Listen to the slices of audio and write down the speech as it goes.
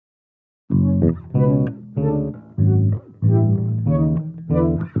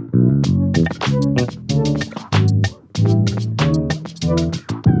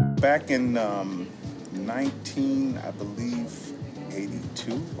Back in 19, I believe,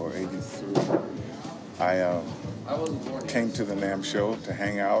 82 or 83, I came to the NAMM show to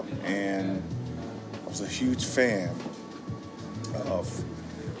hang out, and I was a huge fan of,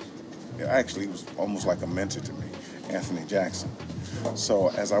 actually, he was almost like a mentor to me, Anthony Jackson. So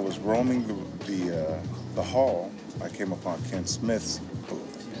as I was roaming the hall, I came upon Ken Smith's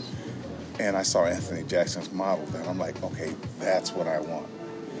booth, and I saw Anthony Jackson's model, and I'm like, okay, that's what I want.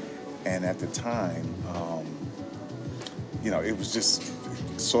 And at the time, it was just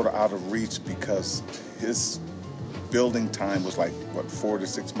sort of out of reach because his building time was like, 4 to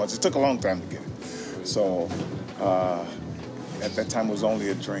 6 months. It took a long time to get it. So at that time, it was only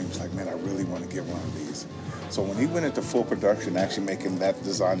a dream. It's like, man, I really want to get one of these. So when he went into full production, actually making that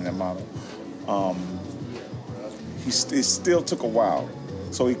design and that model, it still took a while.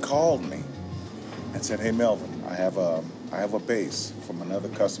 So he called me and said, hey, Melvin, I have a bass from another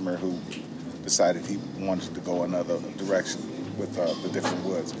customer who decided he wanted to go another direction with the different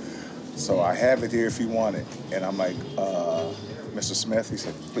woods. So I have it here if you want it. And I'm like, Mr. Smith? He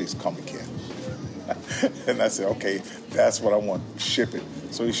said, please call me Ken. And I said, okay, that's what I want. Ship it.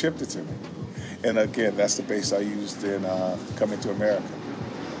 So he shipped it to me. And again, that's the bass I used in Coming to America.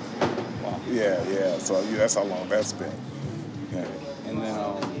 Wow. Yeah. So that's how long that's been. Yeah. And then,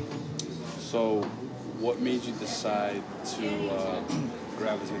 so what made you decide to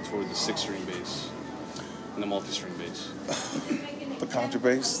gravitate toward the 6-string bass and the multi-string bass? The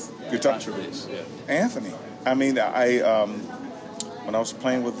contrabass? Contrabass, yeah. Anthony. I mean, when I was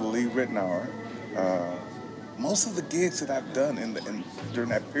playing with Lee Ritenour, most of the gigs that I've done during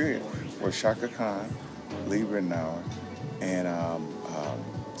that period were Chaka Khan, Lee Ritenour, and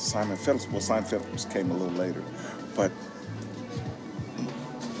Simon Phillips. Well, Simon Phillips came a little later, but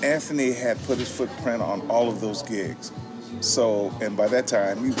Anthony had put his footprint on all of those gigs. So, and by that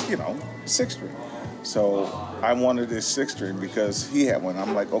time, he was, 6-string. So I wanted this 6-string because he had one.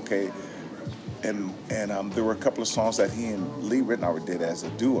 I'm like, okay. And there were a couple of songs that he and Lee Ritenour did as a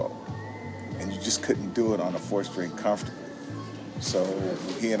duo, and you just couldn't do it on a 4-string comfortably. So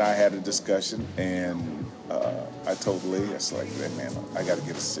he and I had a discussion, and I told Lee, I was like, hey, man, I got to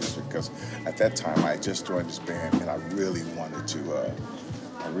get a 6-string because at that time I had just joined this band, and I really wanted to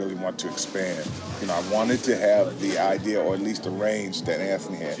expand. I wanted to have the idea, or at least the range that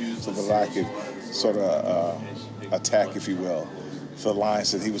Anthony had, so that I could sort of attack, if you will, the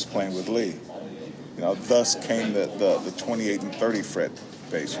lines that he was playing with Lee. Thus came the 28 and 30 fret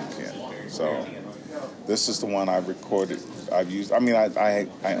bass from Ken. So this is the one I recorded. I've used. I mean, I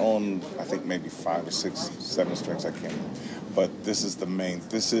own, I think, maybe 5 or 6, 7 strings. I can't. But this is the main.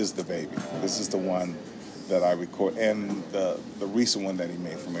 This is the baby. This is the one that I record, and the recent one that he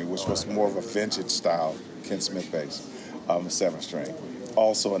made for me, which was more of a vintage style Ken Smith bass, a 7-string,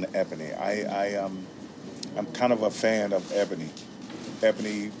 also an ebony. I'm kind of a fan of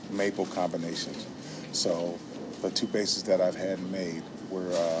ebony maple combinations. So the 2 basses that I've had made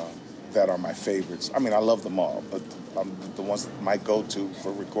were that are my favorites. I mean, I love them all, but the ones my go-to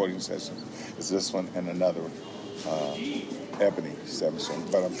for recording sessions is this one and another ebony 7-string,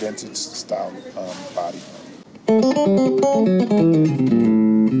 but a vintage style body.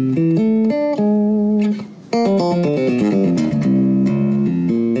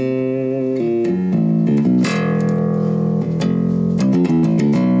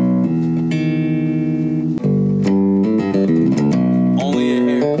 Only a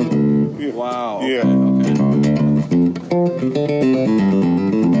hair. Yeah. Wow. Yeah. Okay.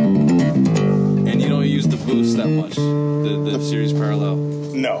 And you don't use the boost that much, the series parallel.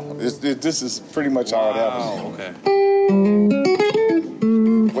 No, this is pretty much how it happens. Wow. Okay.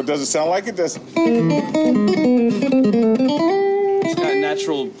 What does it sound like? It does. It's got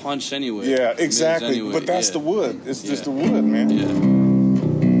natural punch anyway. Yeah, exactly. Anyway. But that's the wood. It's just the wood, man. Yeah.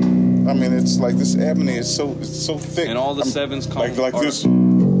 I mean, it's like this ebony is so thick. And all the 7s come like this.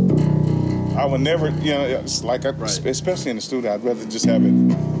 I would never, it's like, especially in the studio, I'd rather just have it.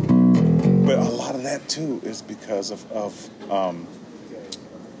 But a lot of that too is because of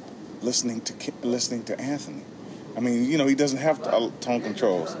listening to Anthony. I mean, he doesn't have tone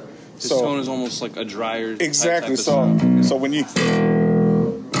controls. His tone is almost like a drier. Exactly. Type of So when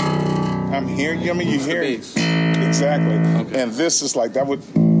I'm hearing, you hear it. Exactly. Okay. And this is like that would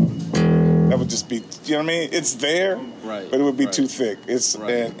just be, you know what I mean? It's there, right? But it would be too thick. It's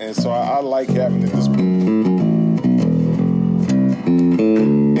and so I like having it this way.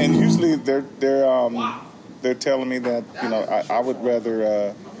 And usually they're telling me that I would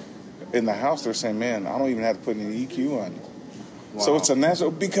rather in the house, they're saying, man, I don't even have to put any EQ on it. Wow. So it's a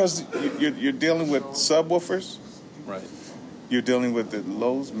natural, because you're dealing with subwoofers. Right. You're dealing with the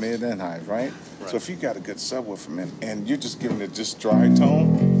lows, mid, and highs, right? Right. So if you got a good subwoofer, man, and you're just giving it just dry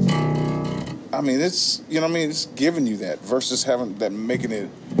tone, I mean, it's, you know what I mean? It's giving you that versus having that, making it,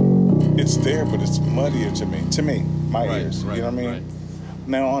 it's there, but it's muddier to me, my ears. Right, you know what I mean? right.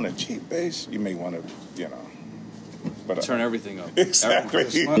 Now, on a cheap bass, you may want to, you know. But, Turn everything up. Exactly.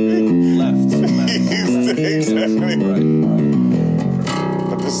 Left. Exactly. Right.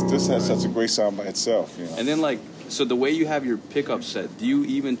 But this has such a great sound by itself, you know. And then, like, so the way you have your pickup set, do you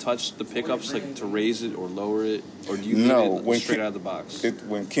even touch the pickups, like, to raise it or lower it? Or do you leave it straight out of the box?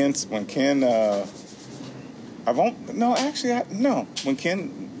 When Ken,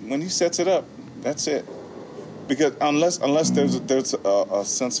 when he sets it up, that's it. Because unless there's a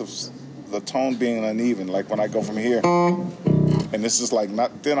sense of the tone being uneven, like when I go from here, and this is like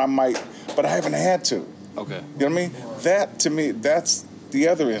not, then I might, but I haven't had to. Okay. You know what I mean? That, to me, that's the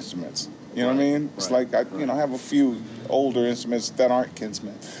other instruments. You know what I mean? It's like, I have a few older instruments that aren't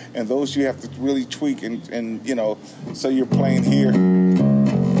Kinsmen, and those you have to really tweak and you know, so you're playing here,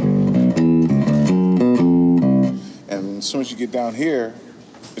 and as soon as you get down here,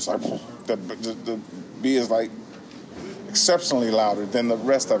 it's like the B is like exceptionally louder than the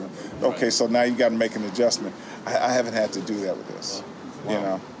rest of it. Okay, so now you got to make an adjustment. I haven't had to do that with this. Wow. You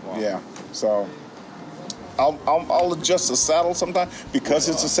know, Wow. yeah. So I'll adjust the saddle sometimes because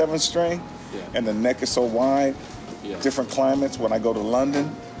it's a 7-string, and the neck is so wide. Yeah. Different climates. When I go to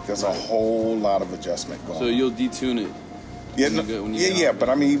London, there's a whole lot of adjustment going. So you'll detune it. Yeah, but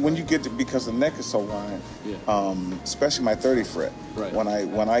I mean, when you get to, because the neck is so wide, especially my 30 fret. Right.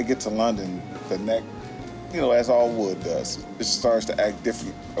 When I get to London, the neck, you know, as all wood does, it starts to act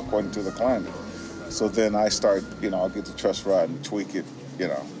different according to the climate. So then I start, you know, I'll get the truss rod and tweak it, you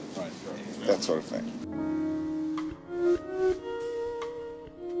know, that sort of thing.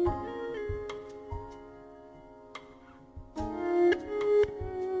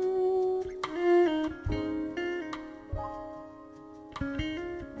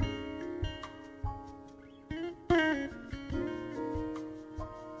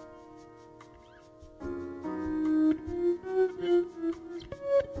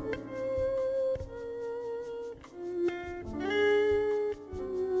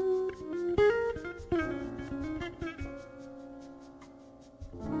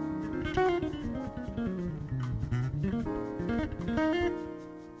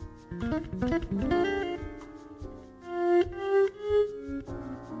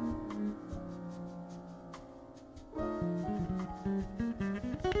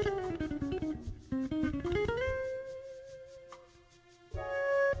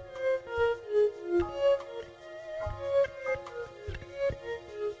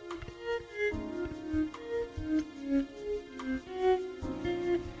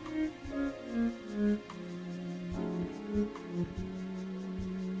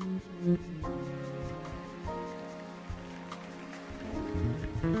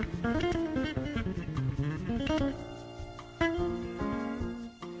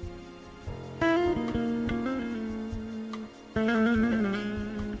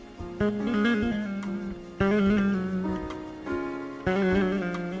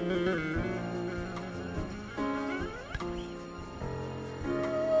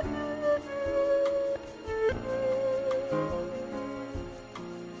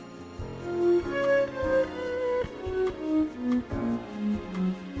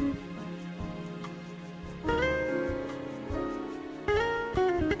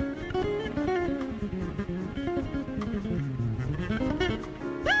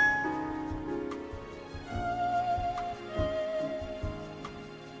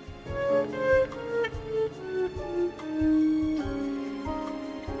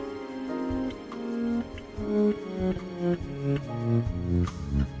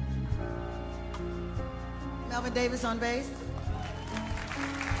 Melvin Davis on bass.